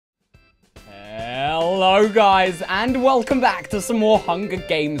Hello guys, and welcome back to some more Hunger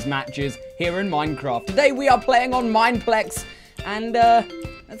Games matches here in Minecraft. Today we are playing on Mineplex, and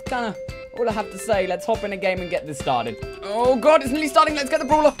that's kind of all I have to say. Let's hop in a game and get this started. Oh god, it's nearly starting. Let's get the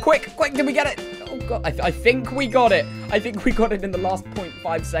brawler. Quick, did we get it? Oh god, I think we got it. I think we got it in the last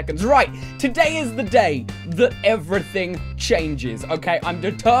 0.5 seconds. Right, today is the day that everything changes, okay? I'm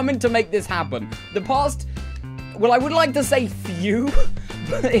determined to make this happen. The past, well, I would like to say few,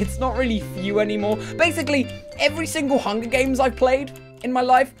 but it's not really few anymore. Basically, every single Hunger Games I've played in my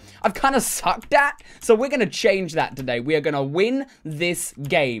life, I've kind of sucked at. So we're going to change that today. We are going to win this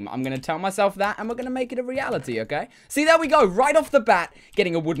game. I'm going to tell myself that, and we're going to make it a reality, okay? See, there we go. Right off the bat,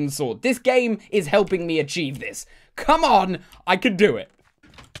 getting a wooden sword. This game is helping me achieve this. Come on, I can do it.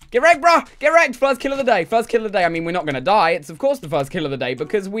 Get wrecked, bro. Get wrecked. First kill of the day. First kill of the day. I mean, we're not going to die. It's, of course, the first kill of the day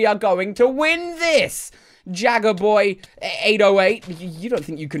because we are going to win this. Jagger boy 808. You don't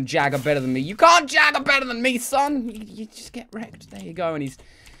think you can Jagger better than me. You can't Jagger better than me, son. You just get wrecked. There you go. And he's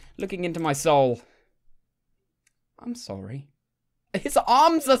looking into my soul. I'm sorry. His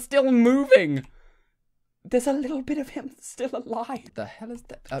arms are still moving. There's a little bit of him still alive. The hell is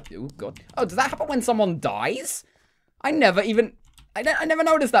that? Oh, God. Oh, does that happen when someone dies? I never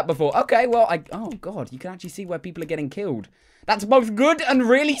noticed that before. Okay, well, oh, God. You can actually see where people are getting killed. That's both good and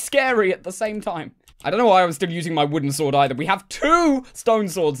really scary at the same time. I don't know why I was still using my wooden sword either. We have 2 stone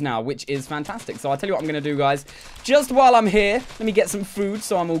swords now, which is fantastic. So I'll tell you what I'm going to do, guys. Just while I'm here, let me get some food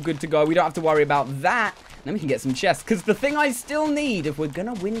so I'm all good to go. We don't have to worry about that. Then we can get some chests. Because the thing I still need, if we're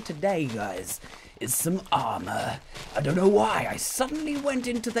going to win today, guys, is some armor. I don't know why. I suddenly went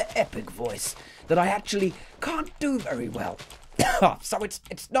into the epic voice that I actually can't do very well. So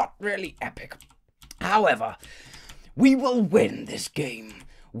it's not really epic. However, we will win this game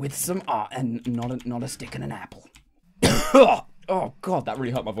with some art and not a stick and an apple. Oh god, that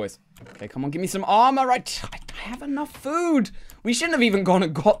really hurt my voice. Okay, come on, give me some armor. I have enough food. We shouldn't have even gone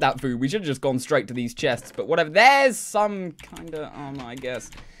and got that food. We should have just gone straight to these chests. But whatever, there's some kind of armor, I guess.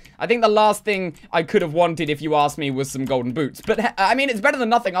 I think the last thing I could have wanted, if you asked me, was some golden boots. But I mean, it's better than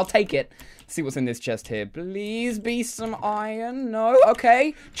nothing. I'll take it. Let's see what's in this chest here. Please be some iron. No,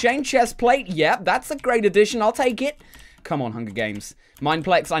 okay. Chain chest plate. Yep, that's a great addition. I'll take it. Come on, Hunger Games.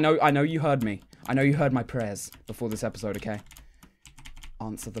 Mineplex, I know you heard me. I know you heard my prayers before this episode, okay?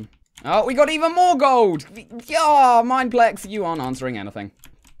 Answer them. Oh, we got even more gold! Yeah, Mineplex, you aren't answering anything.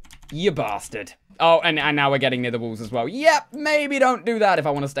 You bastard. Oh, and now we're getting near the walls as well. Yep, maybe don't do that if I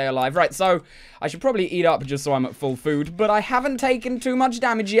want to stay alive. Right, so I should probably eat up just so I'm at full food, but I haven't taken too much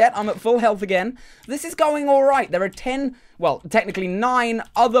damage yet. I'm at full health again. This is going all right. There are 10, well, technically 9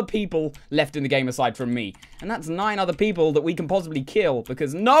 other people left in the game aside from me. And that's 9 other people that we can possibly kill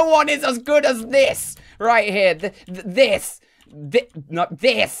because no one is as good as this right here. This.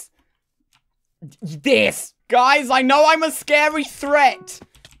 Guys, I know I'm a scary threat.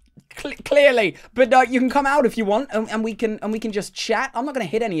 Clearly, but you can come out if you want, and we can just chat. I'm not gonna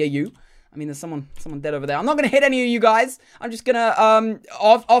hit any of you. I mean, there's someone dead over there. I'm not gonna hit any of you guys. I'm just gonna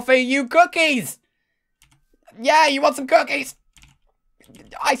offer you cookies. Yeah, you want some cookies?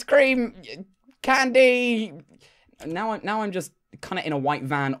 Ice cream, candy. Now I'm just kind of in a white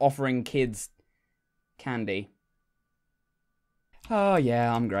van offering kids candy. Oh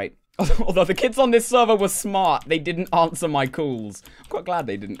yeah, I'm great. Although the kids on this server were smart, they didn't answer my calls. I'm quite glad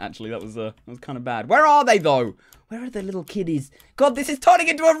they didn't, actually. That was kind of bad. Where are they, though? Where are the little kiddies? God, this is turning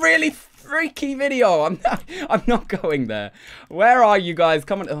into a really freaky video. I'm not going there. Where are you guys?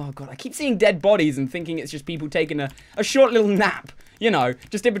 Come on. Oh, God, I keep seeing dead bodies and thinking it's just people taking a short little nap. You know,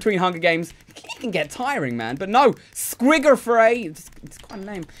 just in between Hunger Games. It can get tiring, man. But no, Squiggerfrey, it's quite a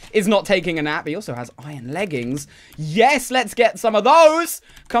name, is not taking a nap. He also has iron leggings. Yes, let's get some of those.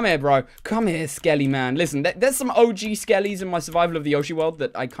 Come here, bro. Come here, Skelly man. Listen, there's some OG Skellies in my survival of the Yoshi world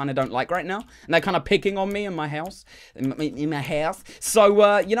that I kind of don't like right now. And they're kind of picking on me in my house. In my house.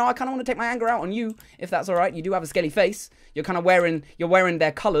 So, you know, I kind of want to take my anger out on you, if that's all right. You do have a Skelly face. You're kind of wearing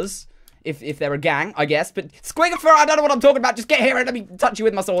their colors. If they're a gang, I guess. But Squiggerfur, I don't know what I'm talking about. Just get here and let me touch you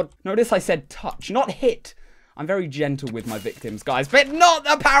with my sword. Notice I said touch, not hit. I'm very gentle with my victims, guys. But not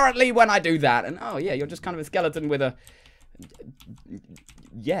apparently when I do that. And oh yeah, you're just kind of a skeleton with a...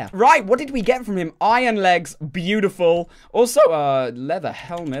 Yeah. Right, what did we get from him? Iron legs, beautiful. Also, leather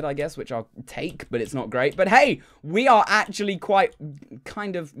helmet, I guess, which I'll take, but it's not great. But hey, we are actually quite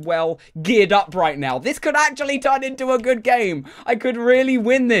kind of, well, geared up right now. This could actually turn into a good game. I could really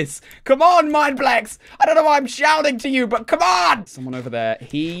win this. Come on, Mineplex. I don't know why I'm shouting to you, but come on. Someone over there,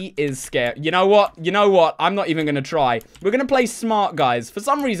 he is scared. You know what? You know what? I'm not even going to try. We're going to play smart, guys. For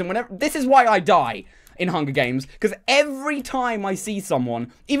some reason, whenever... This is why I die. in Hunger Games, because every time I see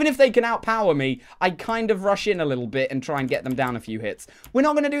someone, even if they can outpower me, I kind of rush in a little bit and try and get them down a few hits. We're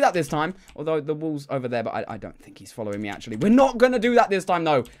not going to do that this time, although the wall's over there, but I don't think he's following me, actually. We're not going to do that this time,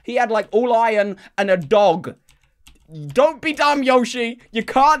 though. He had, like, all iron and a dog. Don't be dumb, Yoshi. You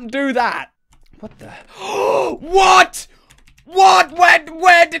can't do that. What the? What? What?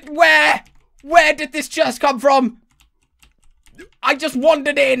 Where did this chest come from? I just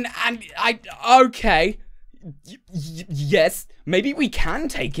wandered in and okay. Yes. Maybe we can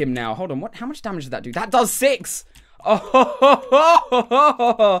take him now. Hold on. How much damage did that do? That does 6. Oh.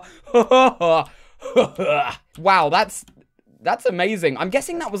 Wow, that's amazing. I'm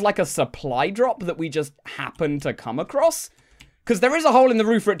guessing that was like a supply drop that we just happened to come across. Because there is a hole in the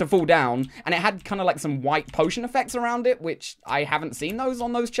roof for it to fall down, and it had kind of like some white potion effects around it, which I haven't seen those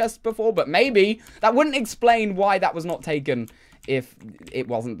on those chests before, but maybe that wouldn't explain why that was not taken if it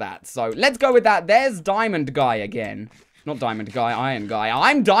wasn't that. So let's go with that. There's Diamond Guy again. Not Diamond Guy, Iron Guy.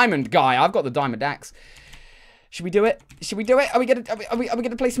 I'm Diamond Guy. I've got the Diamond Axe. Should we do it? Should we do it? Are we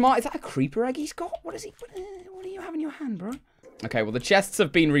gonna play smart? Is that a creeper egg he's got? What is he? What do you have in your hand, bro? Okay, well, the chests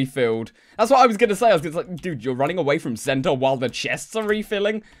have been refilled. That's what I was going to say. I was going to say, dude, you're running away from center while the chests are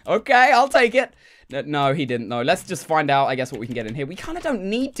refilling? Okay, I'll take it. No, he didn't, though. Let's just find out, I guess, what we can get in here. We kind of don't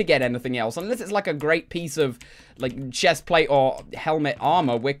need to get anything else. Unless it's like a great piece of, like, chest plate or helmet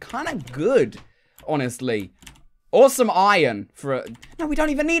armor. We're kind of good, honestly. Or some iron for a... No, we don't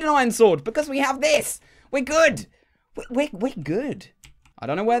even need an iron sword because we have this. We're good. We're good. I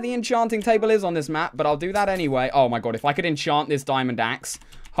don't know where the enchanting table is on this map, but I'll do that anyway. Oh my god, if I could enchant this diamond axe.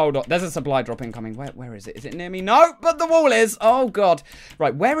 Hold on, there's a supply drop incoming. Where is it? Is it near me? No, but the wall is. Oh god.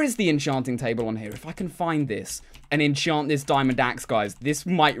 Right, where is the enchanting table on here? If I can find this and enchant this diamond axe, guys, this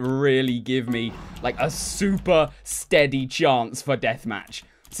might really give me, like, a super steady chance for deathmatch.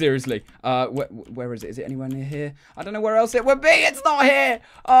 Seriously. Where is it? Is it anywhere near here? I don't know where else it would be. It's not here.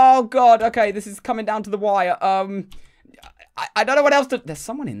 Oh god. Okay, this is coming down to the wire. I don't know what else to... There's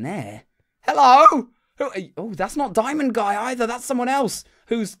someone in there. Hello? Oh, that's not Diamond Guy either. That's someone else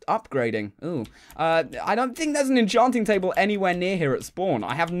who's upgrading. Ooh. I don't think there's an enchanting table anywhere near here at spawn.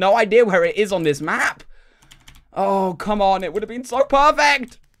 I have no idea where it is on this map. Oh, come on. It would have been so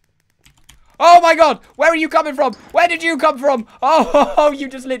perfect. Oh, my God. Where are you coming from? Where did you come from? Oh, you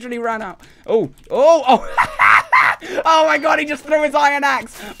just literally ran out. Oh. Oh, my God. He just threw his iron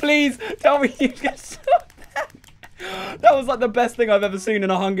axe. Please tell me you just... That was like the best thing I've ever seen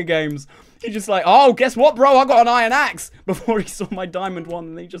in a Hunger Games. He just like, oh, guess what, bro? I got an iron axe. Before he saw my diamond one,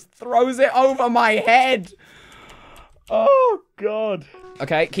 and he just throws it over my head. Oh, God.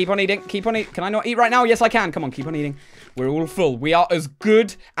 Okay, keep on eating. Keep on eating. Can I not eat right now? Yes, I can. Come on, keep on eating. We're all full. We are as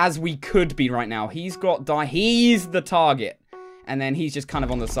good as we could be right now. He's got he's the target. And then he's just kind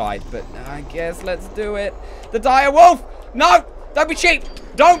of on the side. But I guess let's do it. The dire wolf. No, don't be cheap.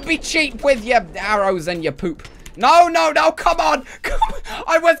 Don't be cheap with your arrows and your poop. No, come on.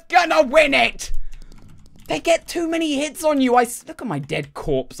 I was gonna win it. They get too many hits on you. Look at my dead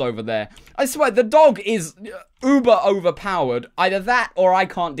corpse over there. I swear, the dog is uber overpowered. Either that or I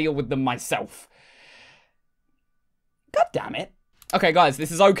can't deal with them myself. God damn it. Okay, guys,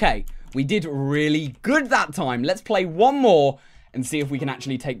 this is okay. We did really good that time. Let's play one more and see if we can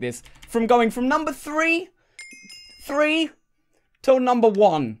actually take this from going from number 3 till number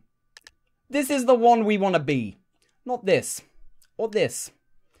 1. This is the one we want to be. Not this. Or this.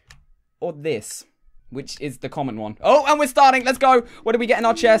 Or this. Which is the common one. Oh, and we're starting. Let's go. What do we get in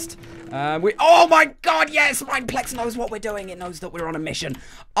our chest? Oh my god, yes! Mineplex knows what we're doing. It knows that we're on a mission.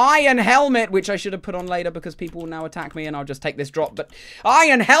 Iron helmet, which I should have put on later because people will now attack me and I'll just take this drop. But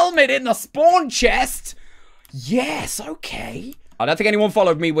iron helmet in the spawn chest. Yes, okay. I don't think anyone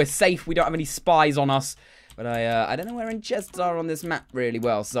followed me. We're safe. We don't have any spies on us. But I don't know where any chests are on this map really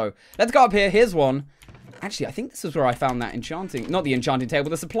well. So let's go up here. Here's one. Actually, I think this is where I found that enchanting... Not the enchanting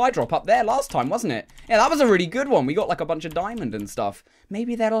table, the supply drop up there last time, wasn't it? Yeah, that was a really good one. We got like a bunch of diamond and stuff.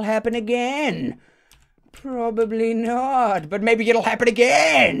 Maybe that'll happen again. Probably not, but maybe it'll happen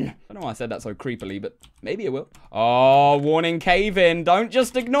again. I don't know why I said that so creepily, but maybe it will. Oh, warning, cave in. Don't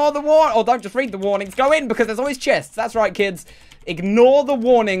just ignore the warning, or don't just read the warnings. Go in, because there's always chests. That's right, kids. Ignore the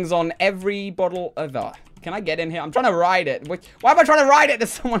warnings on every bottle of... Can I get in here? I'm trying to ride it. Why am I trying to ride it?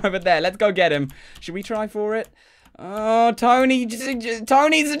 There's someone over there. Let's go get him. Should we try for it? Oh, Tony's a joker.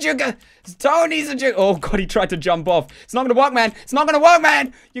 Tony's a joker. Oh, God, he tried to jump off. It's not going to work, man. It's not going to work,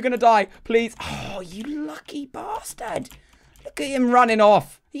 man. You're going to die. Please. Oh, you lucky bastard. Look at him running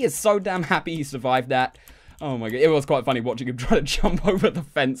off. He is so damn happy he survived that. Oh, my God. It was quite funny watching him try to jump over the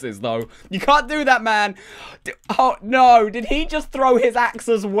fences, though. You can't do that, man. Oh, no. Did he just throw his axe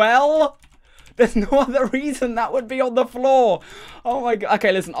as well? There's no other reason that would be on the floor. Oh my god.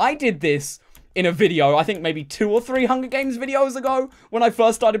 Okay, listen, I did this in a video, I think maybe 2 or 3 Hunger Games videos ago, when I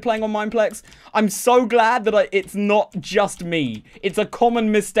first started playing on Mineplex. I'm so glad that it's not just me. It's a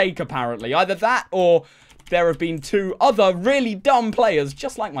common mistake, apparently. Either that, or there have been 2 other really dumb players,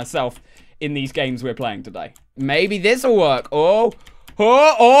 just like myself, in these games we're playing today. Maybe this'll work. Oh,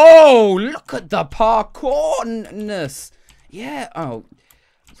 look at the parkourness. Yeah, oh.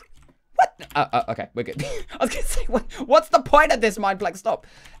 What? Okay, we're good. I was gonna say, what's the point of this Mineplex? Stop.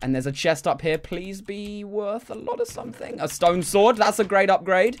 And there's a chest up here. Please be worth a lot of something. A stone sword. That's a great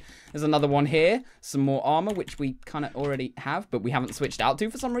upgrade. There's another one here. Some more armor, which we kind of already have, but we haven't switched out to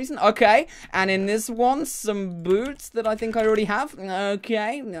for some reason. Okay. And in this one, some boots that I think I already have.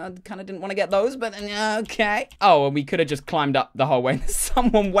 Okay. I kind of didn't want to get those, but okay. Oh, and we could have just climbed up the whole way. There's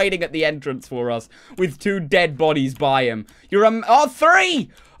someone waiting at the entrance for us with 2 dead bodies by him. You're oh,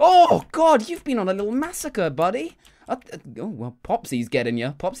 3! Oh, God, you've been on a little massacre, buddy. Oh, well, Popsy's getting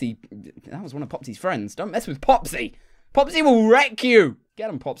you. Popsy, that was one of Popsy's friends. Don't mess with Popsy. Popsy will wreck you. Get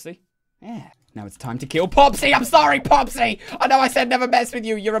him, Popsy. Yeah. Now it's time to kill Popsy. I'm sorry, Popsy. I know I said never mess with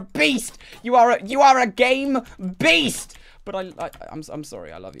you. You're a beast. You are a game beast. But I'm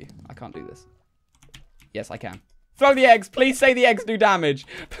sorry. I love you. I can't do this. Yes, I can. Throw the eggs. Please say the eggs do damage.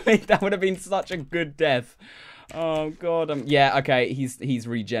 Please, that would have been such a good death. Oh, God. Yeah, okay. He's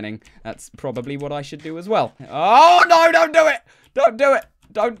regenning. That's probably what I should do as well. Oh, no, don't do it. Don't do it.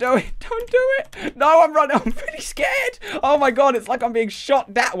 Don't do it. Don't do it. No, I'm running. I'm pretty scared. Oh, my God. It's like I'm being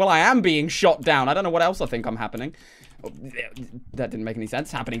shot down. Well, I am being shot down. I don't know what else I think I'm happening. That didn't make any sense.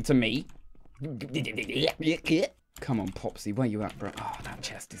 It's happening to me. Come on, Popsy. Where you at, bro? Oh, that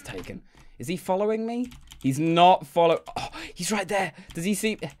chest is taken. Is he following me? He's not following. Oh, he's right there. Does he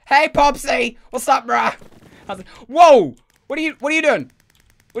see? Hey, Popsy. What's up, bruh? Whoa! What are you doing?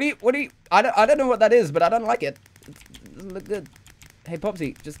 What are you? I don't know what that is, but I don't like it. It doesn't look good. Hey,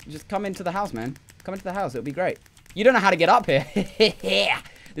 Popsy, just come into the house, man. Come into the house. It'll be great. You don't know how to get up here.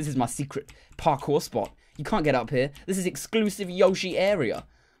 This is my secret parkour spot. You can't get up here. This is exclusive Yoshi area.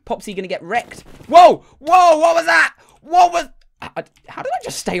 Popsy gonna get wrecked. Whoa! Whoa! What was that? What was? How did I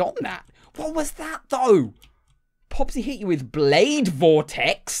just stay on that? What was that though? Popsy hit you with Blade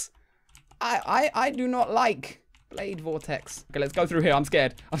Vortex. I do not like Blade Vortex. Okay, let's go through here. I'm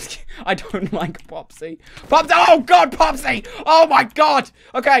scared. I don't like Popsy. Popsy! Oh, God, Popsy! Oh, my God!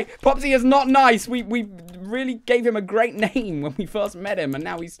 Okay, Popsy is not nice. We really gave him a great name when we first met him, and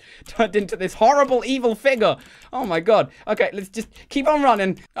now he's turned into this horrible, evil figure. Oh, my God. Okay, let's just keep on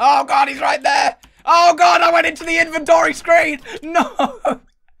running. Oh, God, he's right there. Oh, God, I went into the inventory screen. No!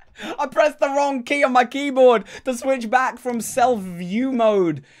 I pressed the wrong key on my keyboard to switch back from self-view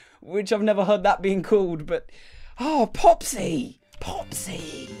mode, which I've never heard that being called, but... Oh, Popsy!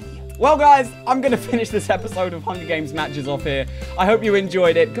 Popsy! Well, guys, I'm going to finish this episode of Hunger Games matches off here. I hope you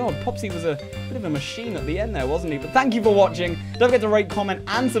enjoyed it. God, Popsy was a bit of a machine at the end there, wasn't he? But thank you for watching. Don't forget to rate, comment,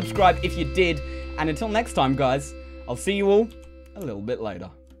 and subscribe if you did. And until next time, guys, I'll see you all a little bit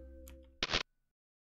later.